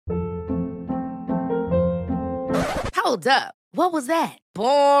Hold up. What was that?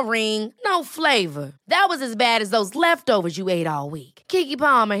 Boring. No flavor. That was as bad as those leftovers you ate all week. Keke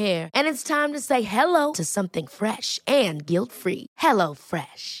Palmer here, and it's time to say hello to something fresh and guilt-free. Hello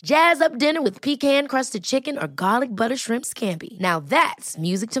Fresh. Jazz up dinner with pecan-crusted chicken or garlic butter shrimp scampi. Now that's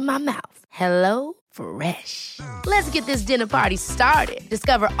music to my mouth. Hello Fresh. Let's get this dinner party started.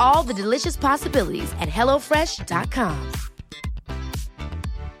 Discover all the delicious possibilities at hellofresh.com.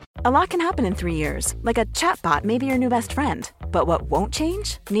 A lot can happen in 3 years, like a chatbot may be your new best friend. But what won't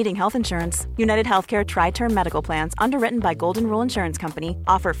change? Needing health insurance. United Healthcare Tri-Term Medical Plans, underwritten by Golden Rule Insurance Company,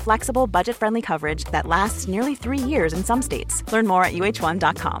 offer flexible, budget-friendly coverage that lasts nearly 3 years in some states. Learn more at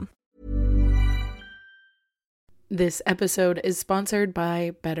uh1.com. This episode is sponsored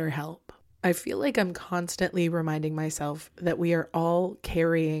by BetterHelp. I feel like I'm constantly reminding myself that we are all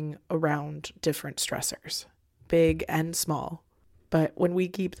carrying around different stressors, big and small. But when we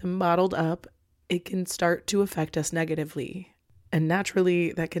keep them bottled up, it can start to affect us negatively. And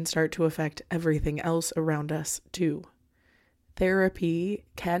naturally, that can start to affect everything else around us too. Therapy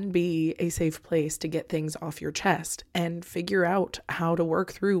can be a safe place to get things off your chest and figure out how to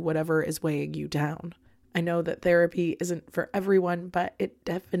work through whatever is weighing you down. I know that therapy isn't for everyone, but it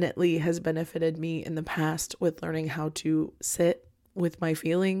definitely has benefited me in the past with learning how to sit with my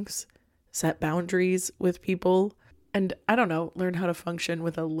feelings, set boundaries with people, and I don't know, learn how to function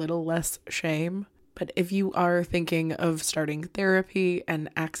with a little less shame. But if you are thinking of starting therapy and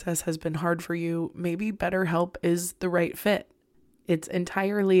access has been hard for you, maybe BetterHelp is the right fit. It's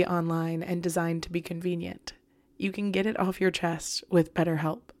entirely online and designed to be convenient. You can get it off your chest with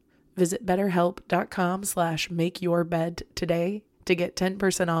BetterHelp. Visit betterhelp.com/makeyourbed today to get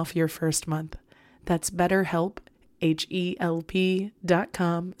 10% off your first month. That's BetterHelp,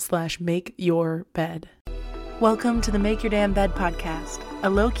 HELP.com/makeyourbed. Welcome to the Make Your Damn Bed podcast, a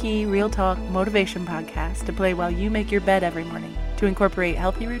low-key, real-talk motivation podcast to play while you make your bed every morning to incorporate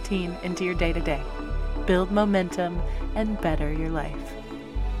healthy routine into your day-to-day, build momentum, and better your life.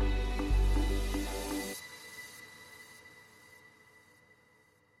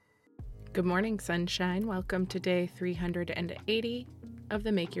 Good morning, sunshine. Welcome to day 380 of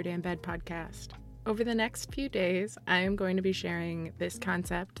the Make Your Damn Bed podcast. Over the next few days, I am going to be sharing this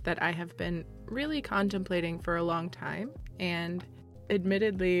concept that I have been really contemplating for a long time, and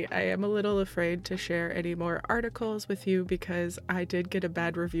admittedly, I am a little afraid to share any more articles with you because I did get a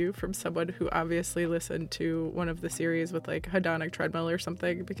bad review from someone who obviously listened to one of the series with like hedonic treadmill or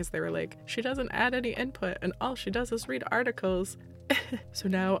something, because they were like, she doesn't add any input and all she does is read articles. So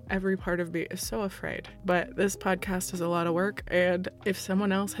now every part of me is so afraid. But this podcast is a lot of work, and if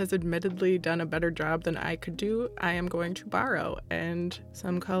someone else has admittedly done a better job than I could do, I am going to borrow. And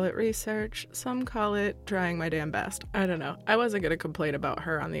some call it research, some call it trying my damn best. I don't know. I wasn't going to complain about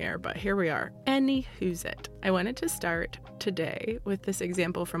her on the air, but here we are. Anywho's it. I wanted to start today with this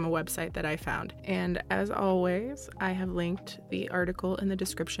example from a website that I found. And as always, I have linked the article in the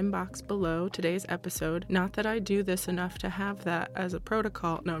description box below today's episode. Not that I do this enough to have that as a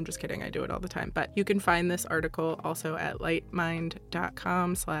protocol. No, I'm just kidding. I do it all the time. But you can find this article also at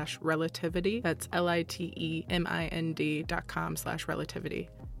lightmind.com/relativity. That's LITEMIND.com/relativity.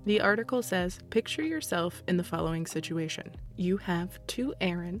 The article says, picture yourself in the following situation. You have 2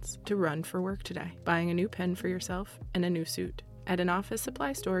 errands to run for work today. Buying a new pen for yourself and a new suit. At an office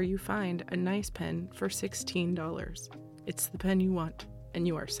supply store, you find a nice pen for $16. It's the pen you want, and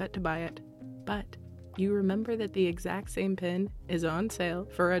you are set to buy it. But you remember that the exact same pen is on sale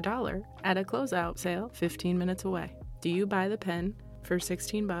for $1 at a closeout sale 15 minutes away. Do you buy the pen for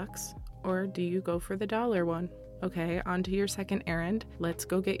 $16 or do you go for the $1 one? Okay, on to your second errand. Let's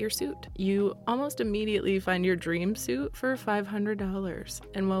go get your suit. You almost immediately find your dream suit for $500.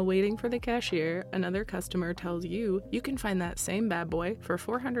 And while waiting for the cashier, another customer tells you you can find that same bad boy for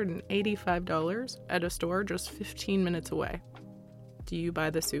 $485 at a store just 15 minutes away. Do you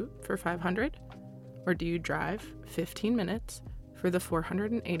buy the suit for $500? Or do you drive 15 minutes for the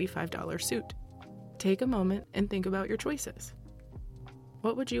 $485 suit? Take a moment and think about your choices.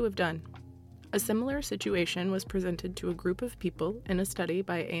 What would you have done? A similar situation was presented to a group of people in a study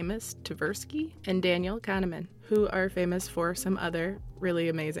by Amos Tversky and Daniel Kahneman, who are famous for some other really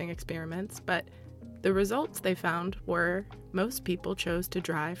amazing experiments, but the results they found were most people chose to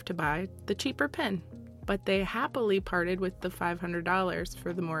drive to buy the cheaper pen, but they happily parted with the $500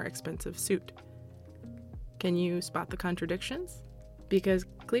 for the more expensive suit. Can you spot the contradictions? Because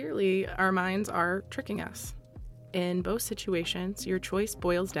clearly our minds are tricking us. In both situations, your choice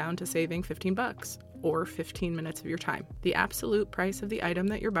boils down to saving $15 or 15 minutes of your time. The absolute price of the item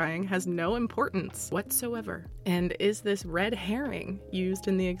that you're buying has no importance whatsoever. And is this red herring used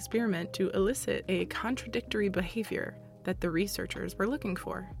in the experiment to elicit a contradictory behavior that the researchers were looking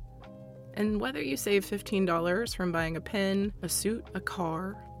for? And whether you save $15 from buying a pen, a suit, a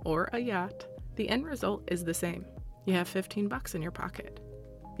car, or a yacht, the end result is the same. You have $15 in your pocket.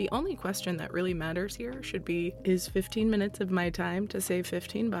 The only question that really matters here should be, is 15 minutes of my time to save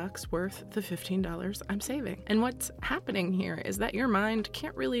 $15 worth the $15 I'm saving? And what's happening here is that your mind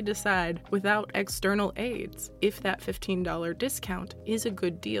can't really decide without external aids if that $15 discount is a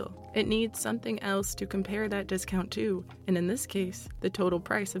good deal. It needs something else to compare that discount to, and in this case, the total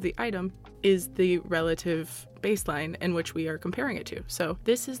price of the item is the relative baseline in which we are comparing it to. So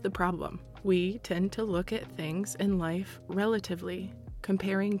this is the problem. We tend to look at things in life relatively,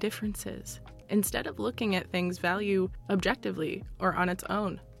 comparing differences, instead of looking at things' value objectively or on its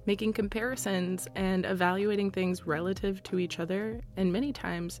own, making comparisons and evaluating things relative to each other, and many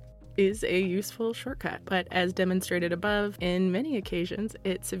times is a useful shortcut. But as demonstrated above, in many occasions,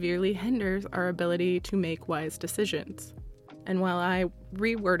 it severely hinders our ability to make wise decisions. And while I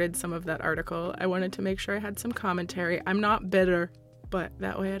reworded some of that article, I wanted to make sure I had some commentary. I'm not bitter, but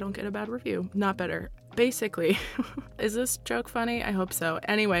that way I don't get a bad review. Not bitter. Basically, is this joke funny? I hope so.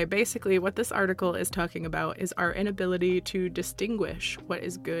 Anyway, basically what this article is talking about is our inability to distinguish what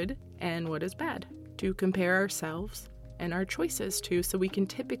is good and what is bad, to compare ourselves and our choices to, so we can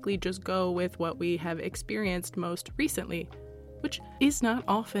typically just go with what we have experienced most recently, which is not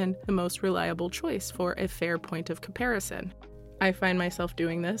often the most reliable choice for a fair point of comparison. I find myself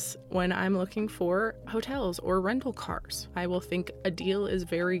doing this when I'm looking for hotels or rental cars. I will think a deal is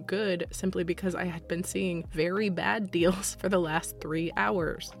very good simply because I had been seeing very bad deals for the last 3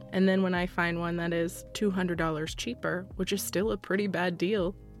 hours. And then when I find one that is $200 cheaper, which is still a pretty bad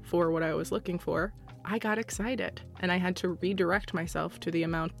deal for what I was looking for, I got excited and I had to redirect myself to the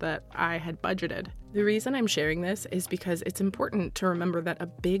amount that I had budgeted. The reason I'm sharing this is because it's important to remember that a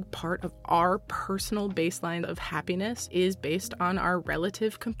big part of our personal baseline of happiness is based on our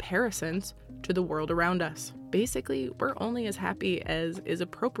relative comparisons to the world around us. Basically, we're only as happy as is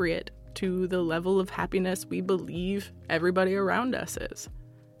appropriate to the level of happiness we believe everybody around us is.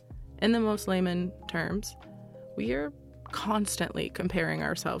 In the most layman terms, we are constantly comparing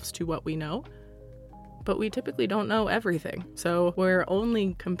ourselves to what we know, but we typically don't know everything. So we're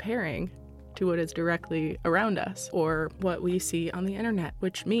only comparing to what is directly around us or what we see on the internet,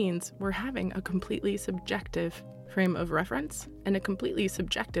 which means we're having a completely subjective frame of reference and a completely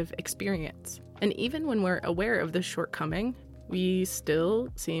subjective experience. And even when we're aware of this shortcoming, we still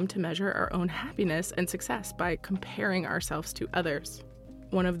seem to measure our own happiness and success by comparing ourselves to others.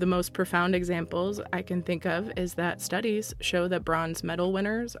 One of the most profound examples I can think of is that studies show that bronze medal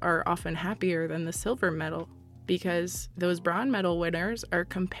winners are often happier than the silver medal, because those bronze medal winners are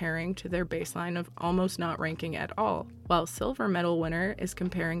comparing to their baseline of almost not ranking at all, while silver medal winner is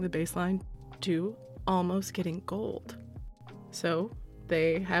comparing the baseline to almost getting gold. So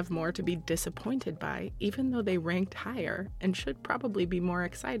they have more to be disappointed by, even though they ranked higher and should probably be more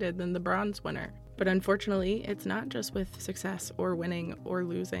excited than the bronze winner. But unfortunately, it's not just with success or winning or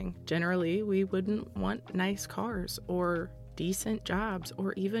losing. Generally, we wouldn't want nice cars or decent jobs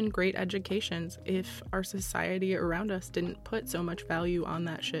or even great educations if our society around us didn't put so much value on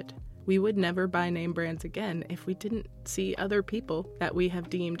that shit. We would never buy name brands again if we didn't see other people that we have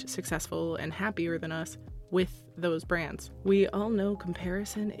deemed successful and happier than us with those brands. We all know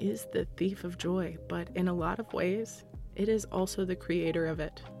comparison is the thief of joy, but in a lot of ways, it is also the creator of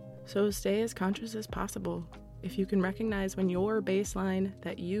it. So stay as conscious as possible. If you can recognize when your baseline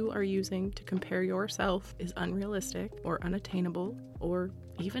that you are using to compare yourself is unrealistic or unattainable or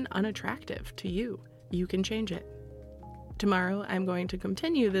even unattractive to you, you can change it. Tomorrow, I'm going to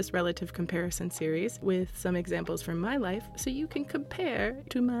continue this relative comparison series with some examples from my life so you can compare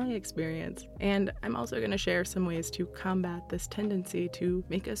to my experience. And I'm also going to share some ways to combat this tendency to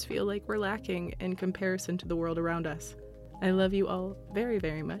make us feel like we're lacking in comparison to the world around us. I love you all very,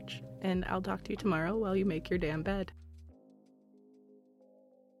 very much, and I'll talk to you tomorrow while you make your damn bed.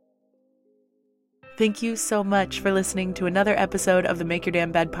 Thank you so much for listening to another episode of the Make Your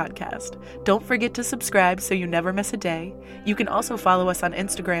Damn Bed podcast. Don't forget to subscribe so you never miss a day. You can also follow us on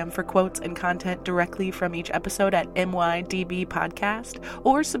Instagram for quotes and content directly from each episode at MYDB Podcast,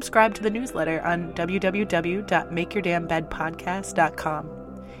 or subscribe to the newsletter on www.makeyourdamnbedpodcast.com.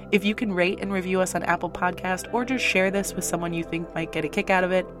 If you can rate and review us on Apple Podcast or just share this with someone you think might get a kick out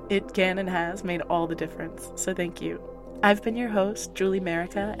of it, it can and has made all the difference. So thank you. I've been your host, Julie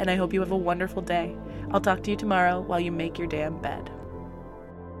Merica, and I hope you have a wonderful day. I'll talk to you tomorrow while you make your damn bed.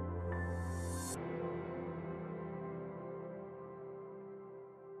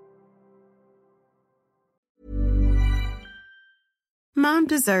 Mom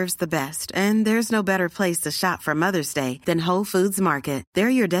deserves the best, and there's no better place to shop for Mother's Day than Whole Foods Market. They're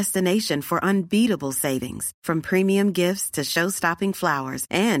your destination for unbeatable savings, from premium gifts to show-stopping flowers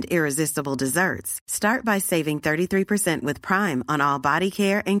and irresistible desserts. Start by saving 33% with Prime on all body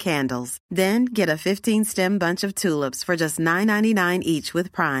care and candles. Then get a 15-stem bunch of tulips for just $9.99 each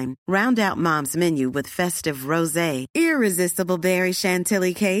with Prime. Round out Mom's menu with festive rosé, irresistible berry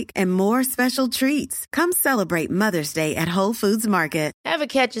chantilly cake, and more special treats. Come celebrate Mother's Day at Whole Foods Market. Ever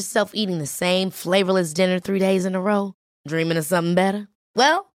catch yourself eating the same flavorless dinner 3 days in a row? Dreaming of something better?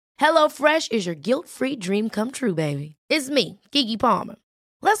 Well, HelloFresh is your guilt-free dream come true, baby. It's me, Keke Palmer.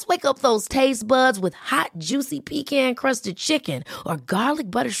 Let's wake up those taste buds with hot, juicy pecan-crusted chicken or garlic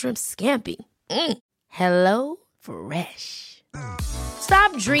butter shrimp scampi. HelloFresh.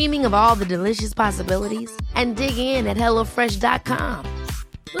 Stop dreaming of all the delicious possibilities and dig in at HelloFresh.com.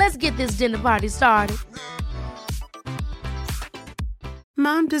 Let's get this dinner party started.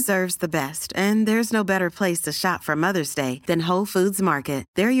 Mom deserves the best, and there's no better place to shop for Mother's Day than Whole Foods Market.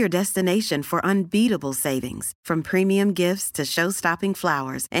 They're your destination for unbeatable savings, from premium gifts to show-stopping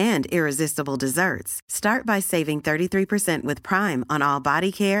flowers and irresistible desserts. Start by saving 33% with Prime on all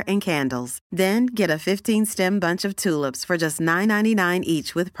body care and candles. Then get a 15-stem bunch of tulips for just $9.99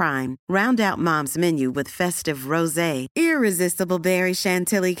 each with Prime. Round out Mom's menu with festive rosé, irresistible berry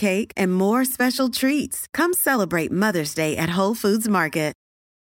chantilly cake, and more special treats. Come celebrate Mother's Day at Whole Foods Market.